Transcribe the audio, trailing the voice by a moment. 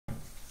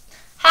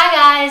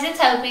guys,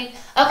 it's Opie.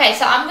 Okay,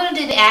 so I'm going to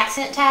do the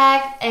accent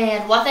tag,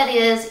 and what that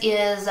is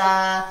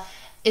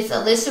it's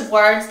a list of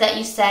words that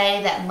you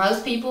say that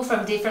most people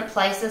from different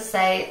places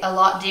say a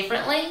lot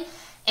differently,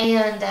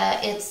 and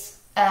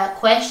it's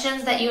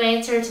questions that you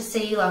answer to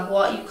see like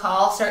what you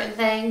call certain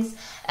things.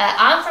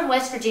 I'm from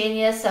West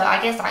Virginia, so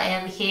I guess I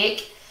am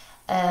hick.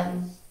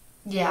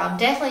 Yeah, I'm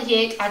definitely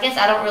hick. I guess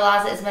I don't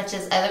realize it as much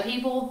as other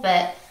people,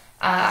 but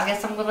I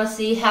guess I'm going to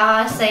see how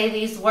I say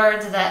these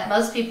words that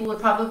most people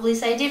would probably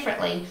say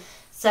differently.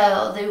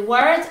 So the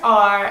words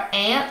are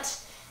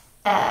aunt,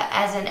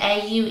 as in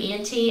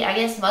A-U-N-T. I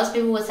guess most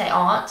people would say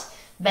aunt,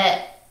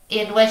 but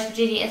in West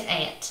Virginia it's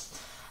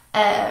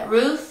aunt.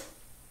 Roof,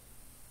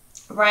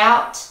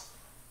 route,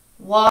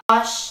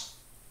 wash,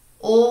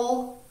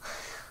 oil,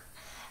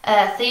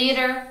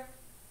 theater,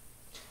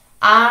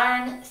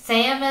 iron,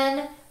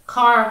 salmon,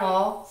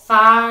 caramel,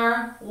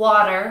 fire,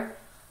 water,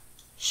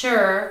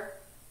 sure,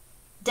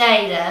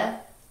 data,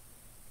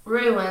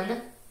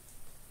 ruin,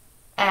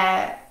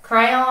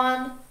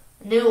 crayon,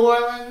 New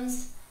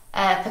Orleans,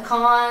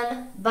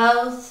 pecan,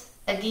 both,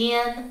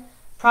 again,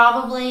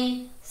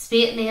 probably,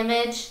 spit and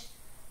image,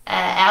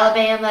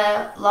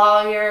 Alabama,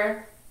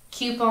 lawyer,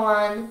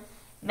 coupon,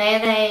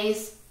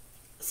 mayonnaise,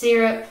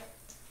 syrup,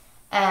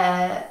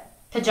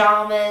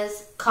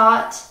 pajamas,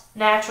 cot,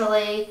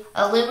 naturally,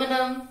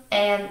 aluminum,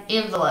 and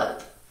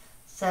envelope.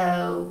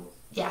 So,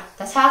 yeah,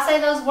 that's how I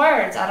say those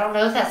words. I don't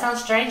know if that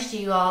sounds strange to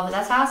you all, but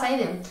that's how I say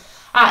them.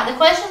 Alright, the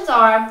questions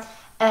are,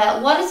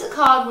 what is it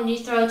called when you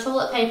throw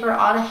toilet paper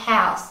on a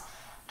house?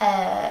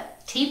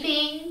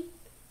 TPing.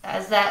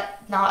 Is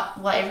that not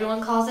what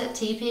everyone calls it?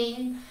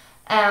 TPing.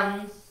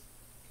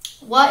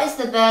 What is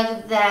the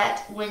bug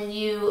that when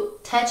you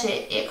touch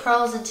it, it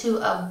curls into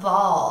a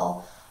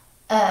ball?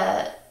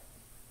 I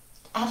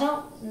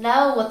don't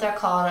know what they're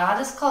called. I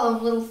just call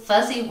them little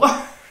fuzzy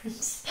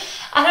words.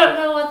 I don't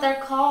know what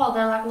they're called.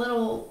 They're like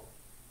little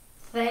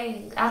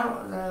things. I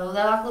don't know.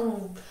 They're like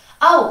little...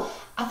 Oh,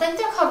 I think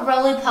they're called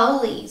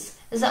roly-polies.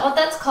 Is that what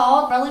that's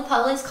called?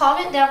 Roly-polies?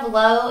 Comment down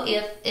below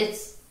if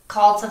it's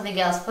called something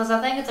else, because I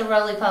think it's a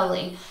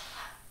roly-poly.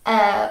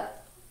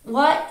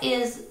 What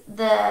is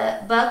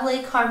the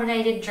bubbly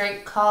carbonated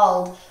drink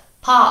called?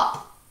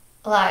 Pop.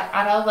 Like,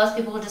 I know most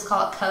people would just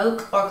call it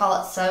Coke or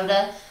call it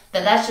soda,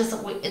 but that's just,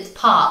 it's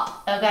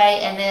pop, okay?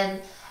 And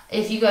then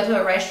if you go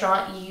to a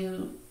restaurant,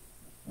 you,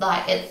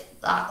 like, it's,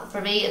 for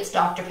me, it's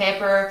Dr.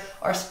 Pepper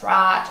or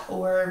Sprite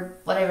or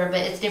whatever, but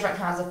it's different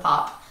kinds of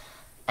pop.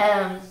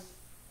 Darn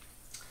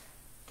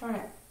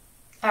it.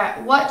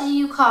 Alright, what do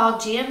you call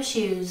gym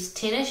shoes?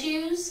 Tennis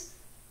shoes?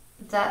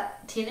 Is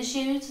that tennis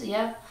shoes?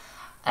 Yeah.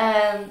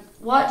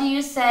 What do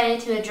you say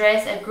to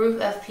address a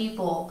group of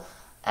people?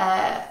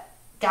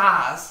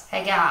 Guys.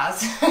 Hey,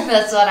 guys.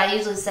 That's what I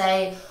usually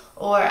say.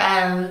 Or,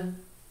 I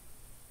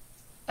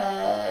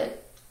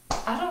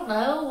don't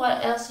know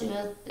what else you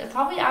would,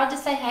 probably I would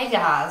just say, hey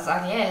guys,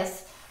 I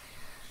guess.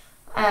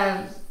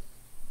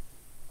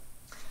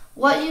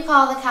 What do you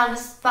call the kind of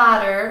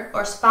spider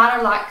or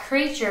spider-like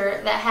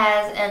creature that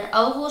has an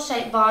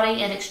oval-shaped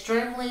body and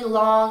extremely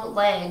long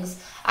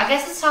legs? I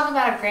guess it's talking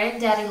about a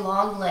granddaddy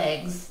long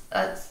legs.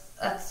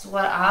 That's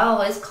what I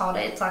always called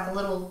it. It's like a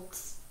little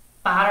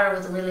spider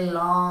with really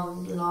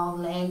long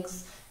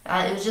legs.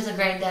 It was just a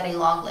granddaddy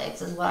long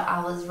legs is what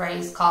I was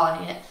raised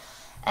calling it.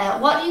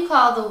 What do you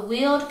call the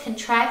wheeled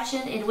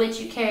contraption in which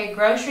you carry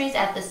groceries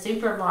at the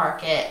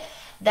supermarket?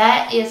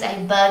 That is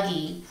a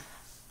buggy.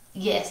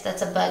 Yes,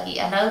 that's a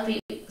buggy. I know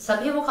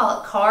some people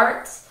call it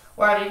carts,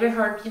 or I've even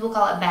heard people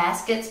call it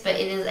baskets, but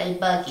it is a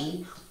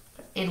buggy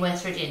in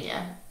West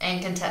Virginia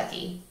and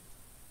Kentucky.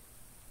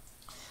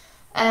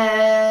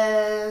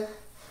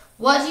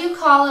 What do you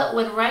call it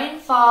when rain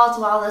falls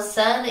while the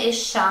sun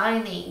is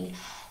shining?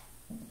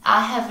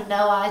 I have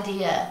no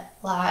idea.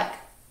 Like,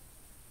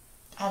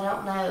 I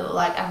don't know.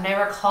 Like, I've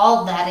never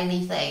called that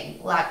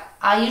anything. Like,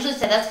 I usually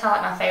say that's kind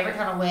of like my favorite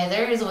kind of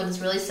weather is when it's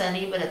really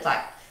sunny, but it's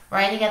like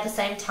raining at the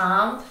same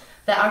time.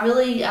 But I've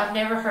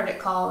never heard it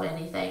called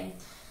anything.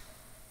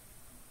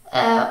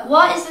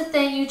 What is the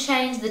thing you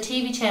change the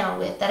TV channel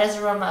with? That is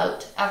a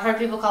remote. I've heard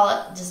people call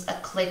it just a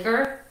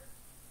clicker.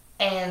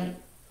 And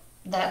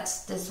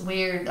that's this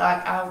weird,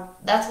 like,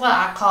 that's what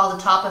I call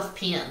the top of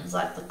pins,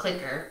 like the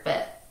clicker.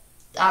 But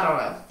I don't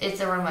know.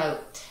 It's a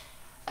remote.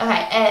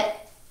 Okay,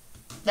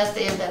 that's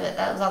the end of it.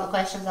 That was all the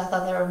questions. I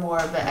thought there were more,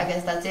 but I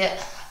guess that's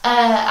it.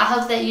 I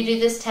hope that you do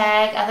this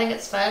tag. I think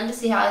it's fun to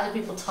see how other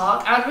people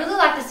talk. I would really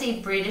like to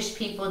see British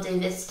people do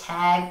this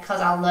tag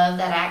because I love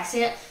that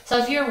accent. So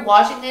if you're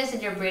watching this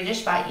and you're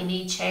British by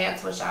any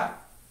chance, which I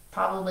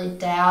probably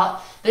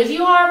doubt, but if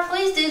you are,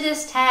 please do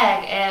this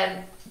tag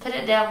and put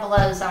it down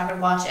below so I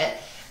can watch it.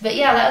 But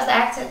yeah, that was the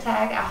accent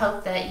tag. I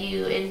hope that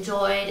you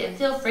enjoyed, and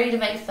feel free to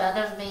make fun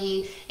of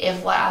me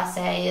if what I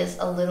say is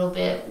a little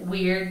bit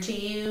weird to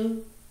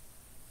you.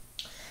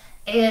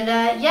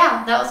 And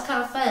yeah, that was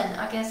kind of fun.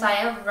 I guess I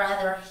am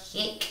rather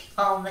hick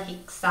on the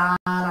hick side,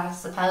 I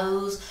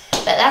suppose.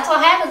 But that's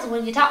what happens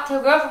when you talk to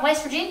a girl from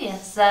West Virginia.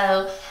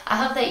 So I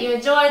hope that you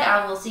enjoyed.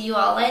 I will see you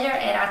all later,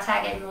 and I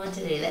tag everyone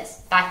to do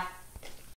this. Bye.